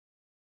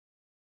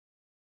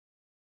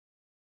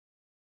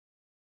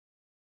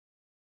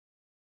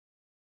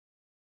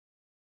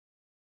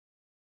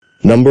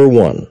Number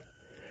 1.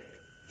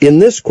 In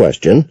this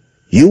question,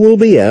 you will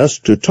be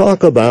asked to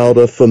talk about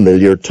a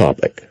familiar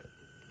topic.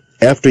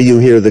 After you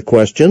hear the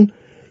question,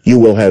 you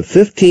will have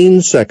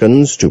 15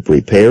 seconds to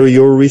prepare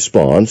your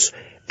response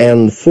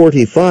and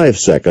 45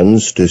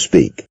 seconds to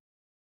speak.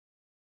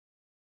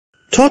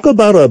 Talk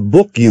about a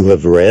book you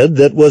have read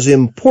that was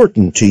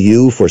important to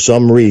you for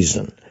some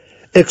reason.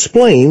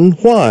 Explain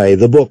why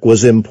the book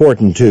was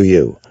important to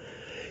you.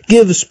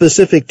 Give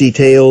specific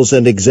details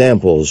and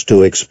examples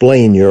to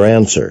explain your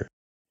answer.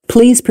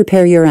 Please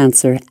prepare your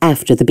answer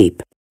after the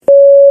beep.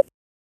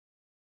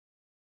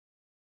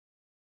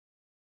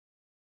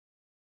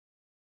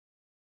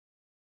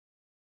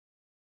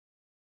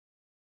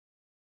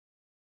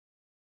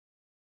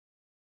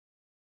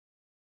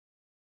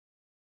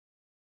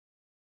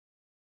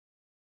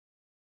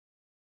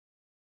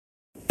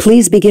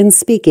 Please begin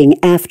speaking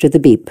after the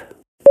beep.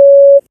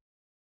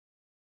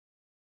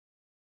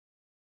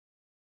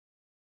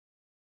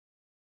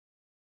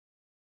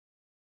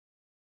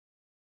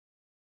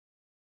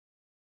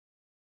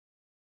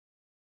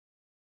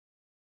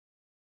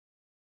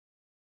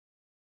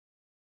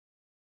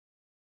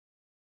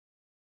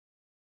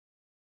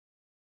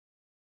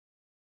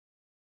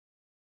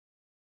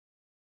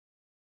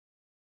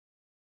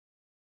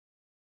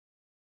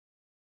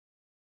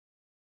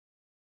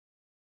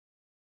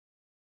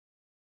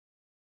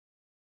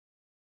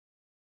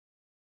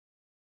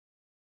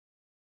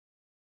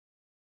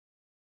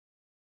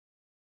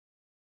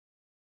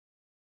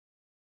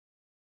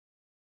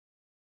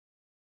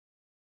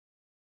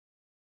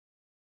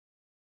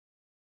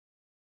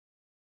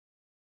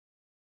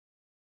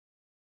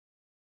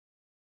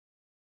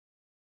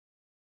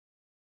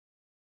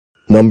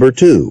 Number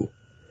 2.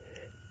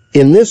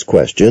 In this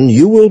question,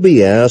 you will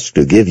be asked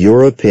to give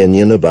your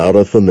opinion about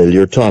a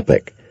familiar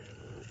topic.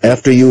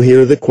 After you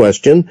hear the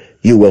question,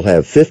 you will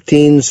have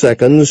 15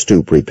 seconds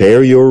to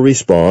prepare your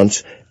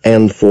response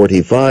and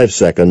 45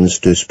 seconds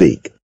to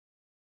speak.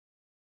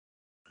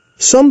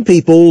 Some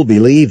people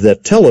believe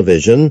that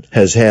television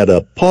has had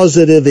a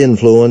positive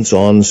influence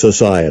on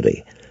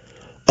society.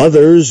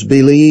 Others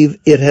believe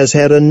it has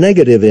had a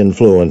negative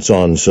influence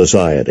on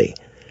society.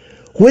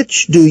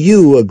 Which do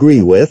you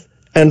agree with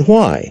and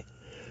why?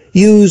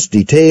 Use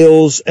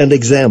details and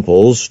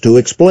examples to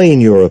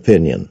explain your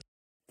opinion.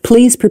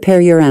 Please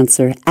prepare your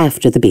answer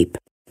after the beep.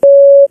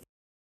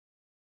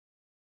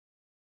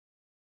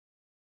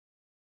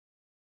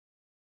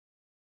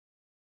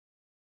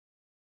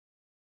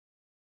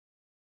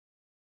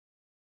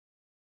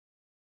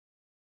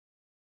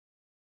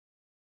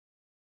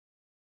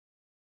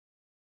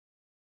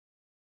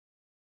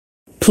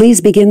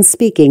 Please begin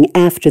speaking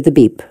after the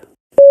beep.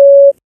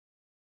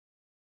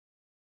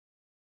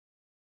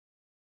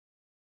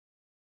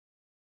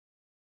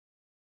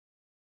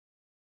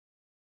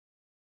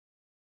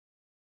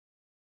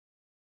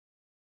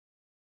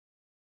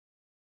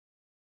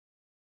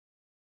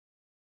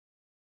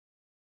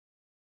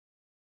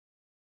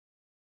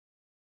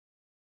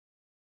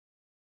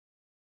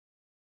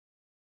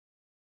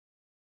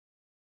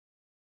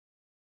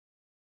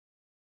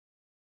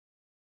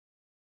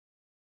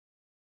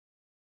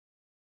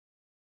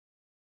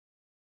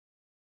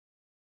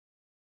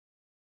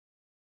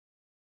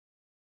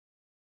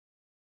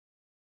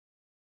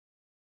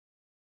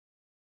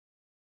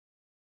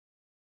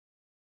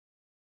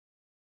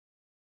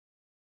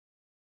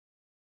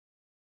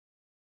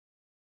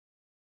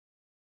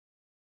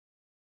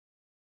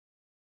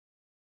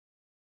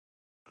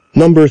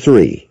 Number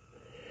 3.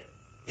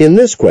 In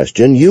this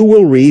question, you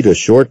will read a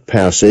short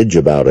passage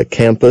about a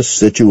campus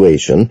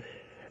situation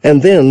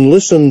and then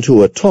listen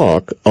to a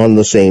talk on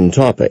the same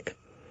topic.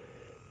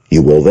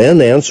 You will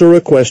then answer a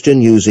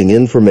question using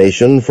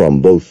information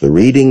from both the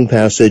reading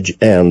passage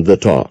and the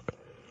talk.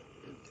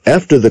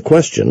 After the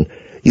question,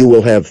 you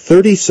will have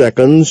 30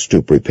 seconds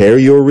to prepare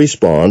your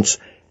response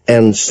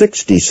and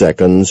 60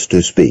 seconds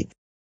to speak.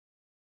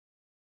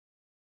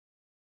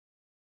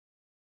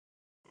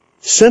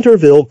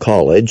 Centerville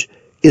College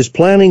is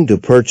planning to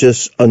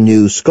purchase a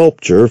new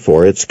sculpture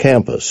for its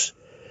campus.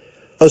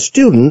 A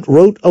student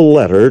wrote a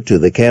letter to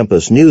the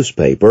campus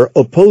newspaper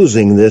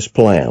opposing this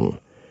plan.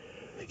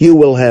 You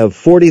will have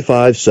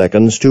 45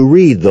 seconds to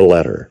read the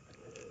letter.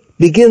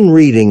 Begin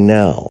reading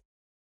now.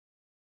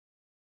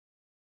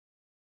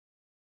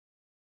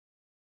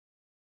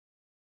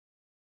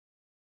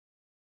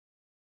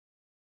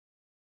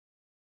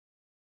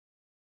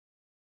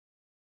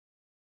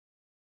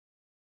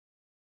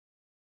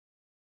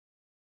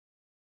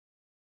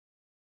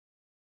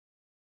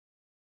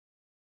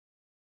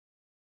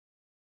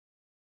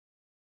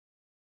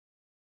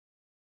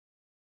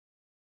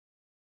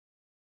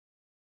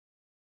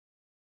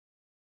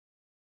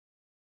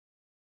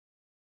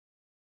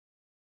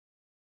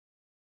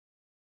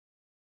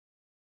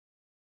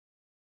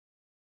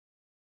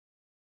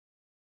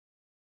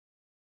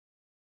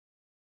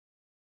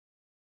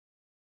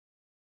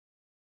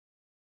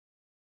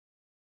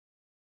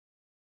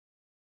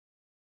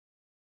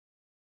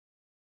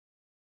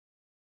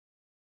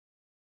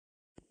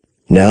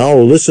 Now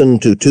listen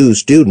to two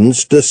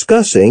students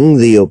discussing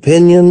the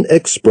opinion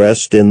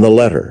expressed in the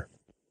letter.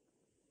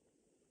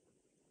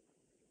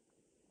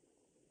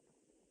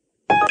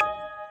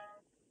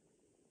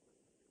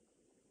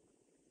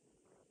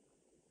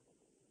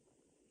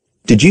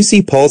 Did you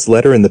see Paul's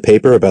letter in the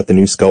paper about the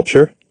new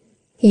sculpture?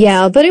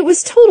 Yeah, but it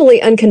was totally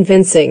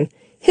unconvincing.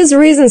 His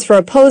reasons for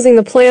opposing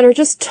the plan are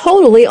just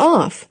totally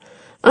off.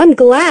 I'm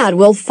glad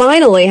we'll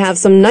finally have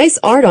some nice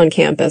art on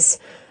campus.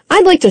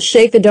 I'd like to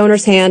shake the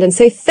donor's hand and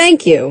say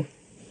thank you.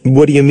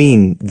 What do you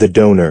mean, the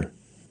donor?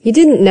 You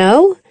didn't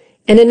know?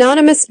 An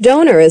anonymous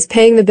donor is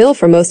paying the bill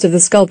for most of the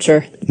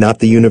sculpture. Not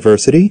the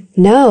university?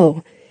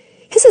 No.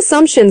 His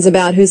assumptions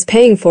about who's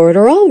paying for it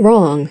are all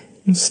wrong.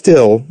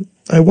 Still,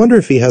 I wonder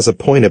if he has a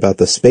point about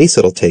the space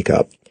it'll take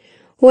up.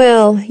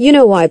 Well, you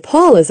know why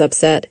Paul is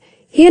upset.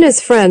 He and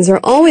his friends are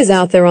always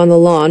out there on the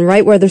lawn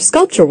right where their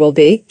sculpture will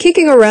be,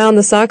 kicking around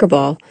the soccer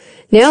ball.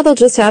 Now they'll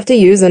just have to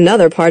use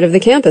another part of the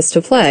campus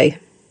to play.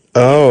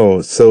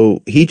 Oh,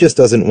 so he just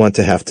doesn't want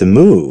to have to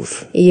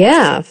move.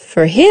 Yeah,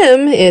 for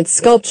him, it's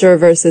sculpture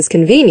versus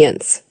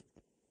convenience.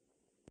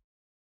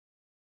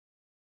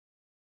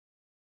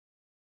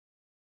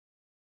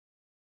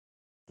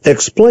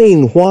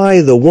 Explain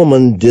why the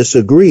woman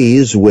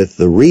disagrees with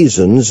the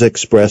reasons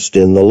expressed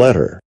in the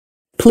letter.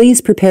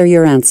 Please prepare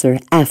your answer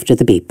after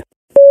the beep.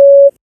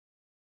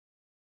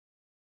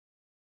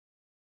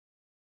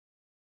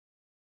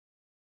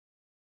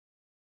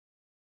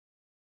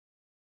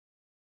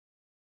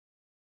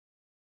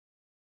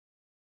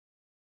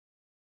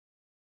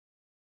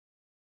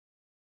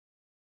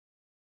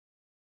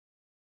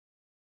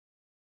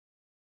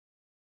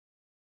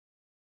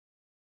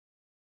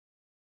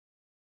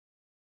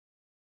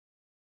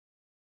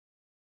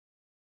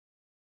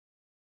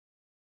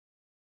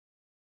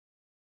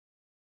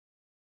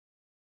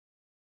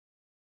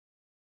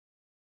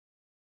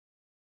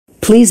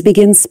 Please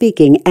begin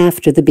speaking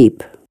after the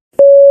beep.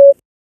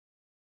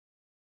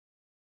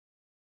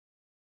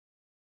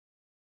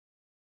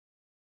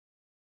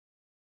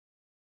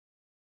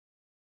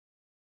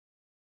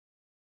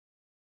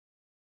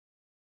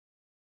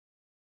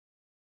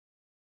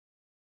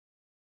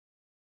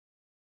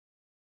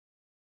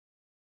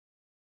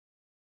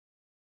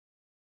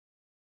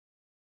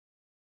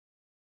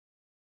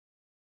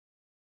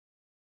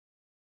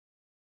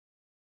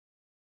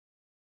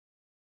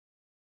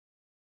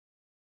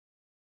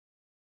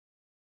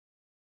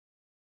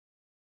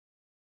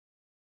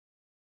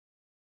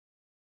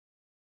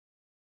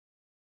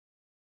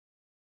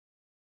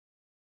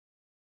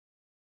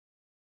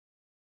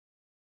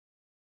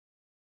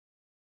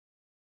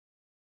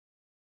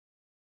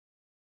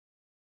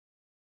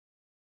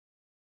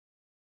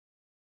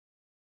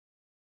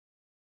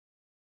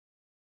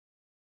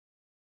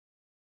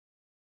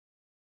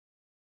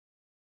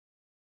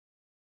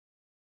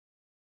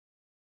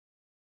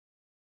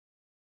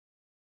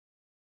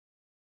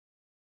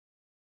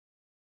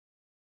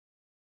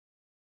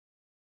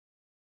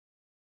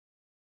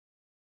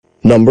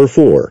 Number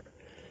 4.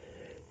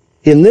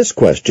 In this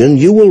question,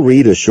 you will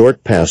read a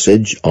short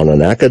passage on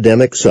an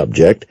academic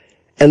subject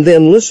and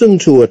then listen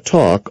to a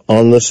talk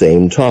on the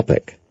same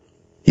topic.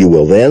 You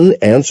will then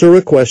answer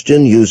a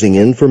question using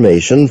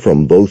information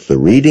from both the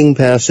reading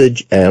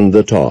passage and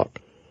the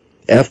talk.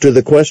 After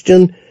the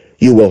question,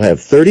 you will have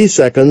 30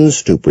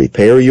 seconds to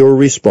prepare your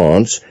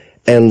response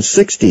and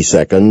 60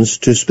 seconds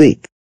to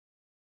speak.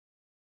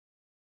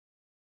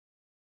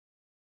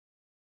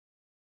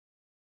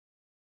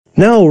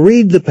 Now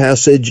read the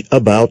passage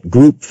about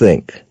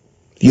groupthink.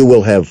 You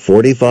will have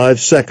 45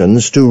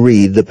 seconds to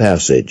read the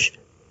passage.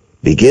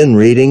 Begin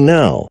reading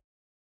now.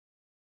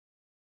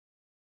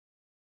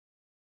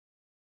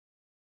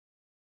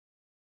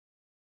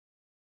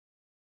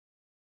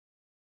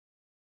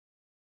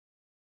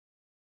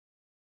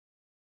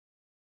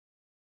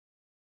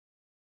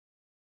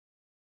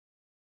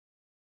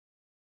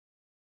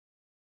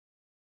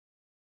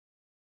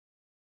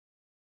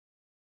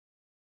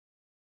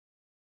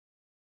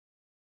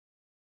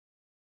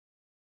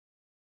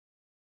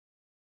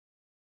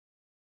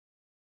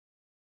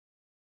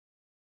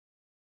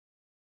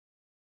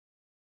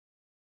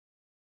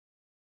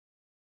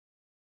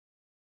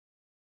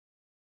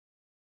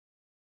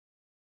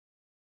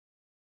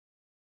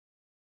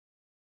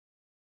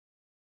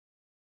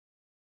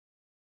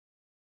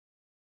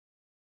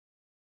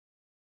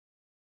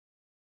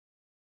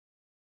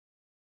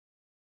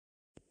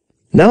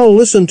 Now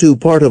listen to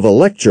part of a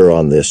lecture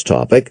on this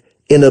topic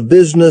in a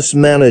business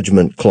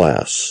management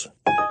class.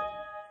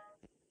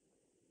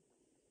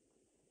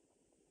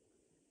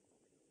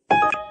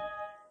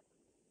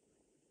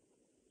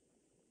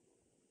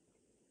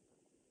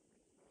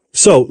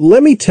 So,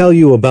 let me tell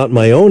you about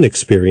my own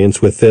experience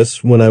with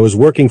this when I was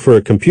working for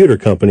a computer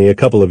company a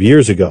couple of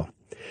years ago.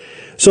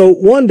 So,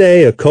 one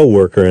day a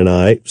coworker and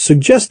I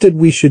suggested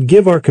we should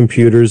give our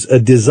computers a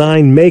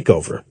design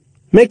makeover,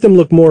 make them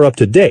look more up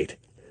to date.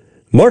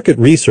 Market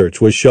research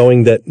was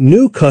showing that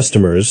new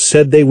customers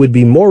said they would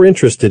be more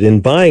interested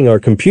in buying our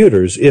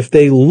computers if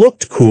they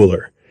looked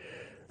cooler.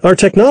 Our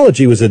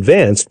technology was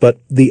advanced, but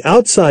the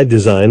outside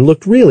design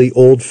looked really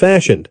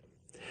old-fashioned.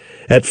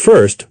 At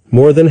first,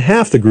 more than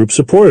half the group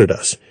supported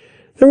us.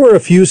 There were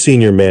a few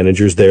senior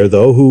managers there,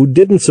 though, who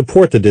didn't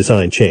support the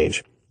design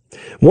change.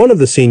 One of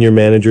the senior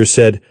managers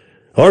said,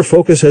 "Our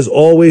focus has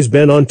always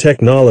been on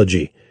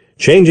technology.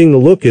 Changing the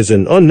look is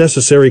an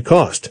unnecessary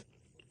cost."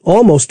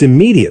 Almost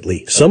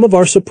immediately, some of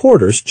our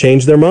supporters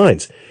changed their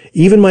minds.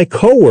 Even my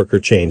coworker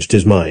changed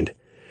his mind.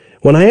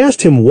 When I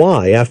asked him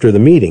why after the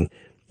meeting,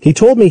 he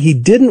told me he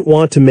didn't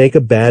want to make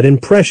a bad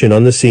impression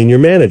on the senior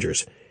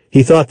managers.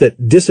 He thought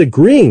that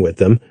disagreeing with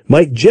them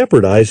might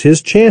jeopardize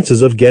his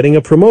chances of getting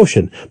a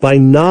promotion by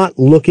not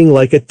looking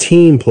like a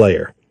team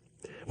player.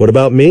 What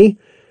about me?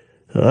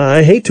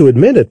 I hate to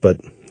admit it, but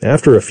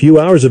after a few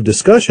hours of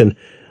discussion,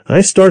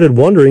 I started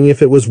wondering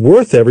if it was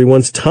worth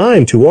everyone's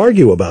time to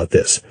argue about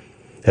this.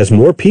 As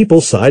more people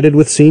sided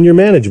with senior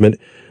management,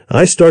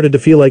 I started to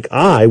feel like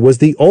I was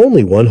the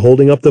only one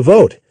holding up the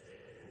vote.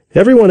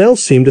 Everyone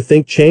else seemed to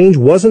think change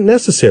wasn't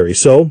necessary,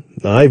 so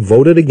I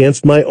voted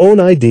against my own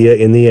idea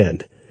in the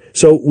end.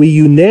 So we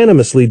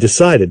unanimously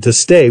decided to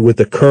stay with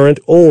the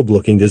current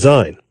old-looking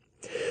design.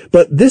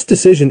 But this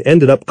decision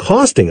ended up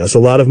costing us a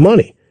lot of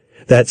money.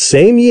 That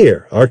same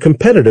year, our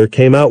competitor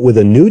came out with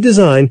a new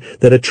design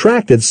that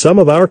attracted some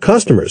of our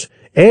customers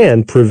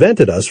and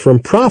prevented us from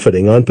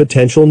profiting on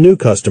potential new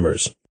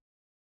customers.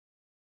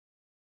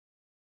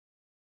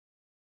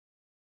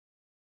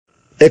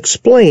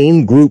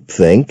 Explain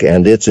groupthink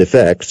and its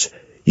effects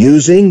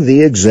using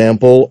the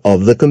example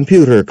of the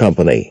computer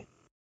company.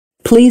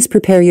 Please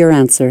prepare your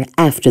answer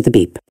after the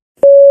beep.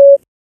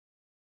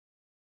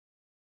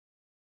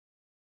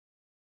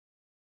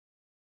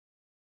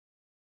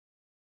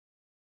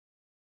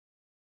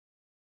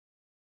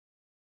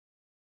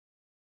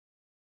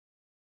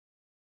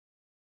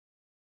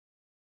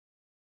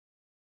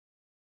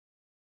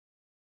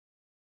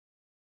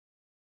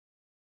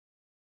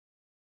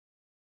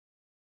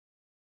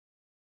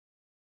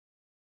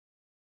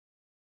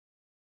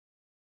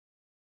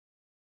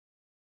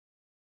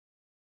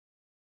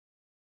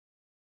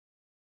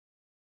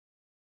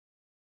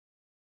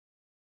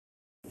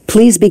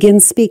 Please begin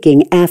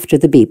speaking after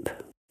the beep.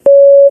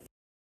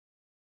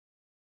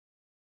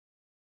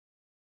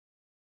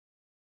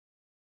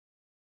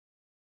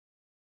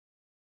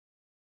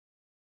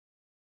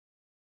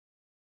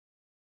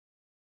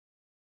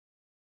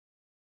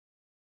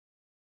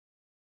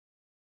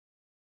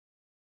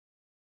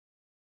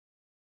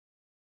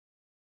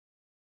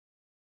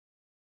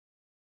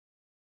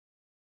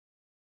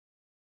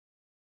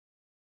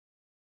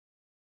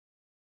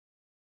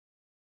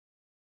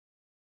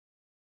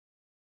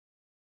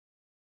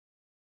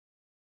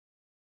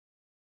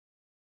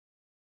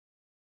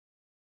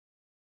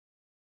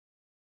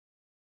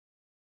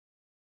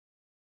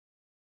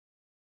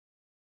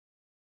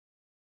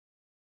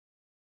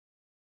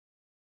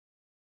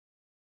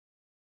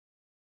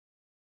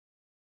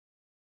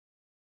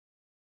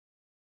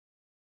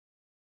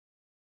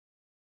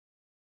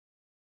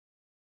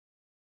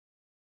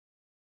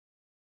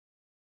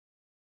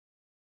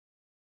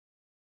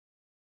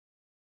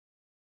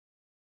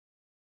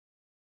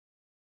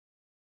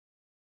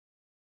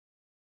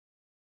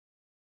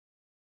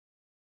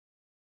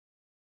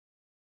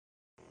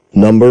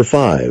 Number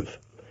 5.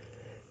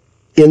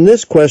 In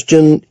this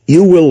question,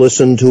 you will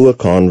listen to a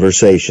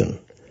conversation.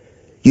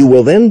 You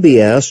will then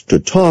be asked to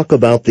talk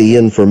about the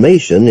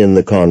information in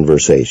the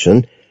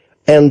conversation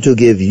and to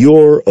give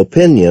your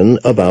opinion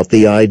about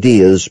the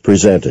ideas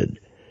presented.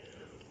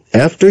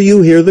 After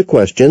you hear the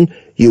question,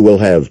 you will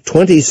have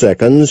 20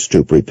 seconds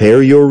to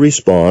prepare your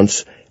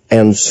response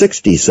and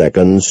 60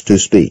 seconds to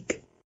speak.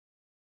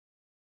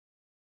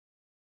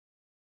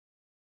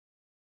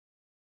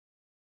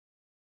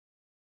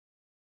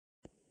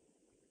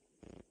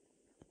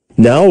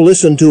 Now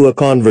listen to a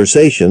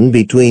conversation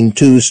between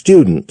two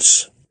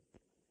students.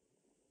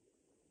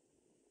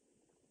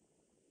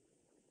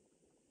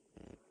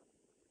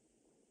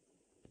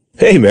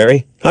 Hey,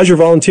 Mary, how's your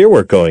volunteer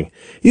work going?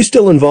 You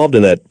still involved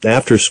in that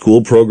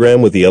after-school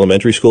program with the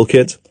elementary school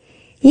kids?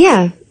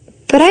 Yeah,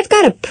 but I've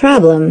got a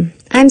problem.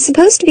 I'm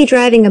supposed to be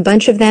driving a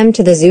bunch of them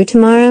to the zoo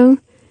tomorrow.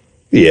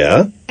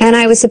 Yeah? And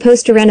I was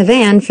supposed to rent a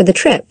van for the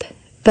trip.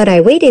 But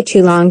I waited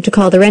too long to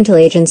call the rental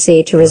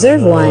agency to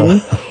reserve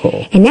one,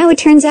 and now it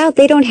turns out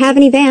they don't have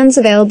any vans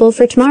available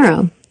for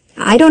tomorrow.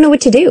 I don't know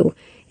what to do.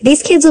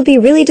 These kids will be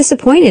really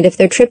disappointed if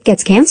their trip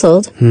gets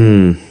canceled.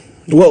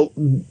 Well,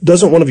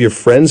 doesn't one of your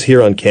friends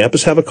here on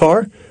campus have a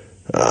car?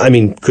 I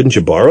mean, couldn't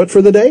you borrow it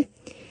for the day?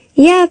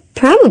 Yeah,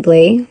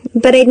 probably.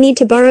 But I'd need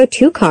to borrow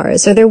 2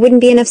 cars, or there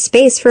wouldn't be enough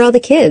space for all the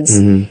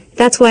kids.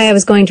 That's why I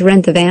was going to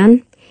rent the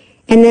van.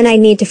 And then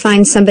I'd need to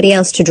find somebody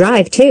else to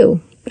drive,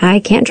 too.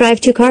 I can't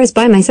drive 2 cars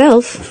by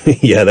myself.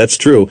 Yeah, that's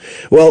true.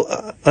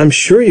 Well, I'm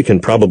sure you can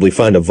probably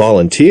find a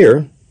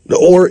volunteer.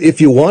 Or if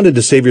you wanted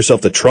to save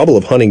yourself the trouble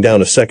of hunting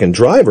down a second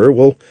driver,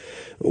 well,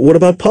 what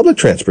about public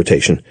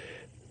transportation?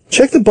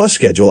 Check the bus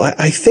schedule.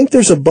 I think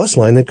there's a bus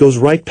line that goes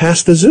right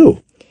past the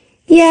zoo.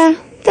 Yeah,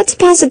 that's a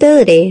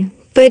possibility.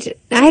 But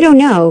I don't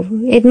know.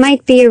 It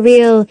might be a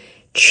real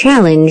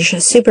challenge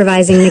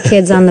supervising the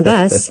kids on the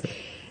bus.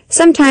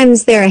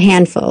 Sometimes they're a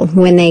handful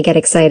when they get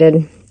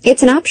excited.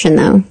 It's an option,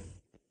 though.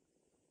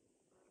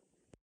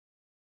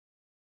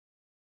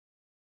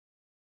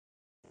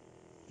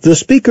 The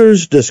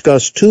speakers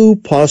discuss two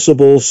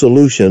possible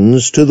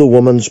solutions to the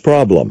woman's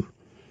problem.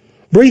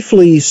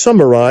 Briefly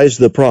summarize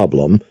the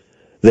problem,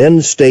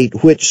 then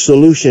state which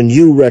solution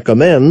you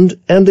recommend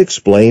and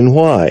explain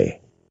why.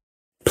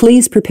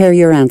 Please prepare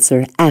your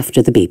answer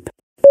after the beep.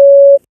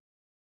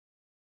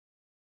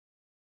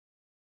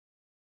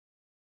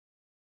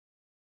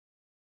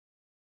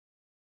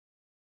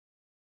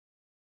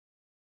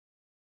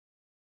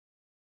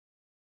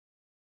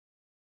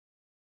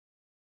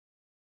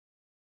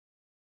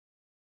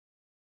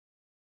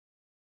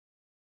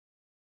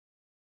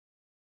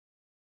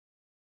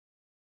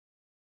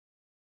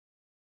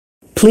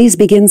 Please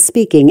begin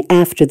speaking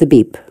after the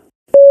beep.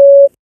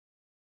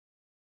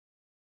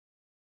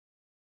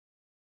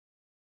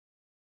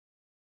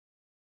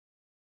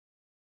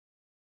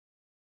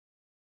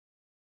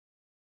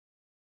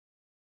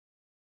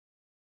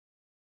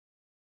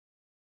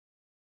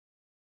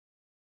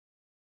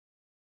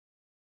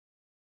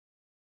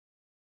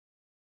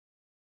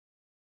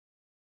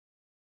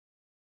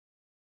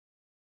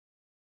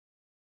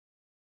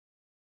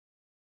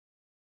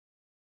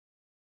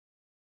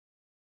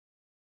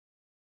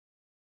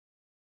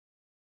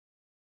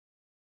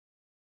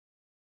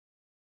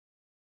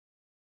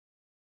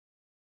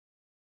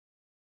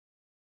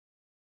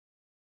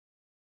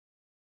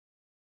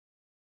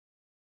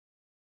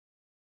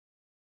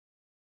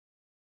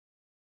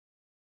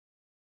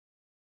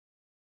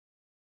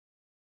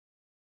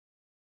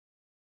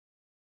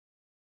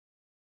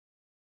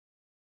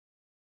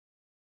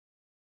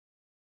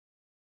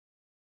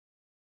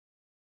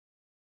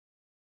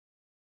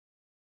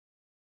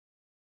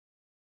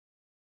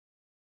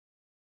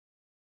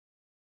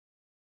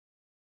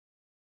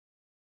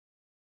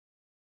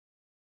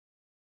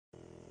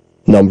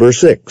 Number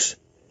 6.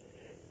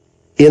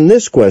 In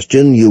this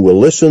question, you will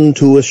listen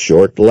to a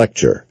short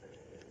lecture.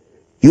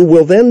 You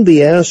will then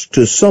be asked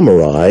to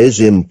summarize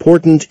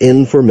important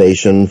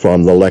information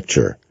from the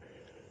lecture.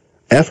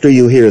 After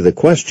you hear the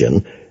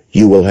question,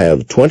 you will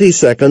have 20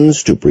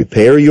 seconds to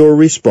prepare your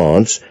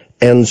response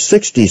and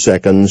 60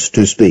 seconds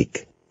to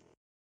speak.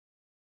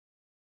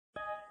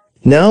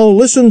 Now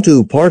listen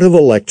to part of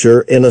a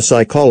lecture in a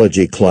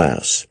psychology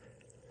class.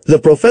 The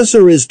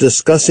professor is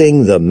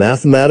discussing the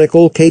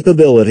mathematical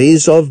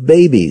capabilities of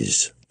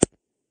babies.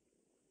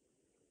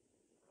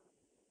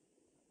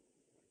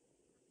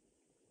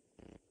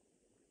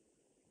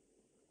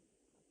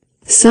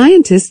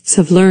 Scientists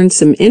have learned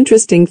some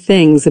interesting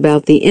things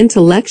about the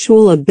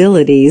intellectual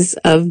abilities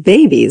of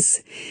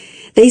babies.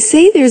 They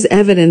say there's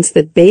evidence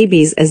that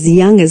babies as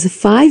young as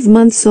 5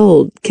 months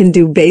old can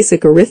do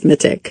basic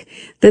arithmetic,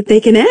 that they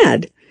can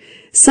add.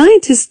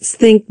 Scientists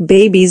think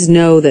babies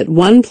know that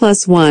 1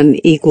 + 1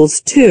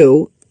 =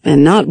 2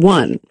 and not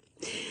 1.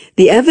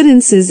 The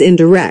evidence is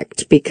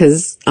indirect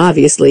because,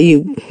 obviously,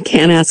 you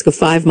can't ask a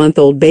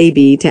 5-month-old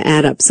baby to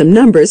add up some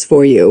numbers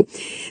for you.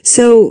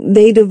 So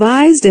they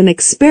devised an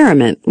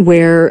experiment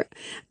where,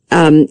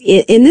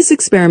 in this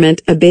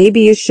experiment, a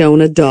baby is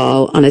shown a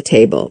doll on a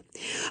table.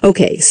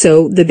 Okay,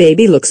 so the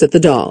baby looks at the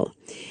doll.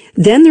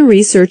 Then the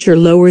researcher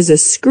lowers a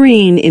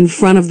screen in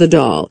front of the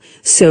doll,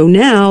 so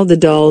now the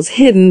doll's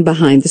hidden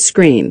behind the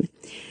screen.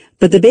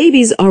 But the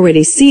baby's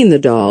already seen the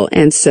doll,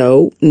 and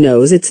so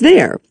knows it's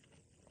there.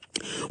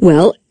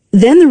 Well,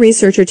 then the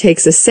researcher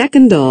takes a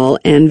second doll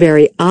and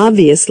very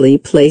obviously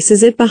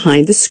places it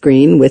behind the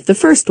screen with the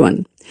first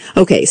one.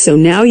 Okay, so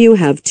now you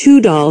have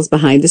 2 dolls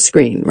behind the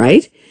screen,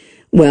 right?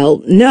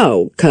 Well,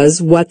 no,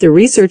 because what the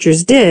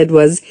researchers did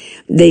was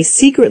they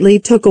secretly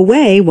took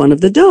away one of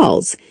the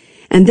dolls.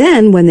 And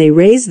then when they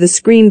raise the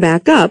screen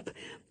back up,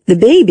 the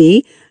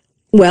baby,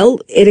 well,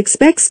 it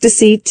expects to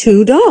see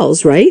 2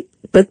 dolls, right?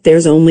 But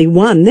there's only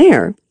one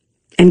there.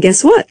 And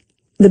guess what?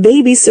 The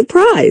baby's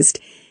surprised.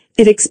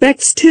 It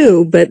expects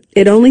 2, but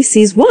it only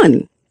sees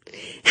 1.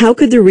 How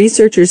could the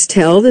researchers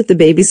tell that the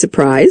baby's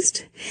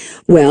surprised?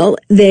 Well,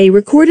 they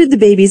recorded the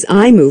baby's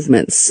eye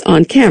movements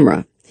on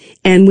camera.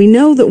 And we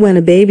know that when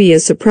a baby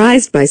is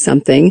surprised by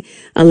something,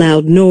 a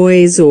loud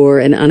noise or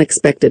an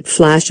unexpected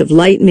flash of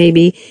light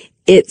maybe,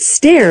 it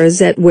stares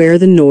at where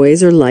the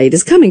noise or light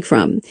is coming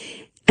from.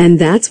 And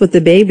that's what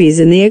the babies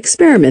in the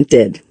experiment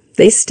did.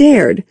 They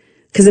stared,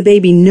 because a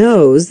baby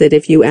knows that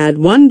if you add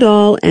 1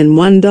 doll and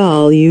 1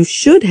 doll, you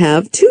should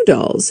have 2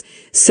 dolls.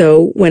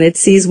 So when it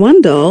sees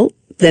 1 doll,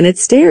 then it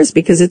stares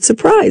because it's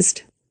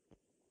surprised.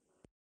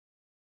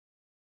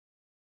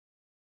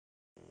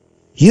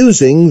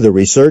 Using the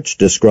research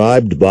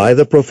described by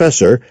the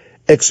professor,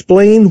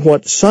 explain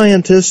what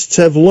scientists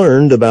have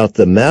learned about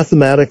the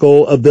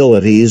mathematical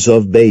abilities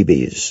of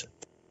babies.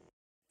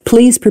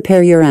 Please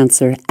prepare your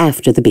answer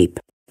after the beep.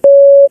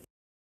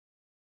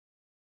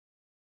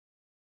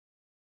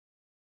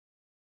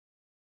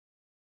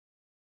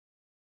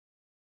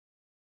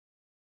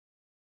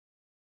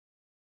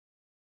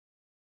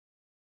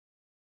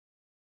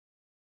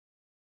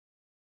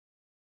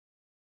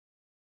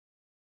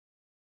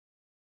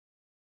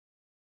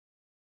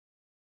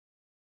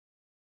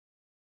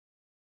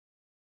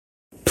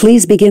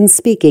 Please begin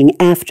speaking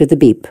after the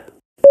beep.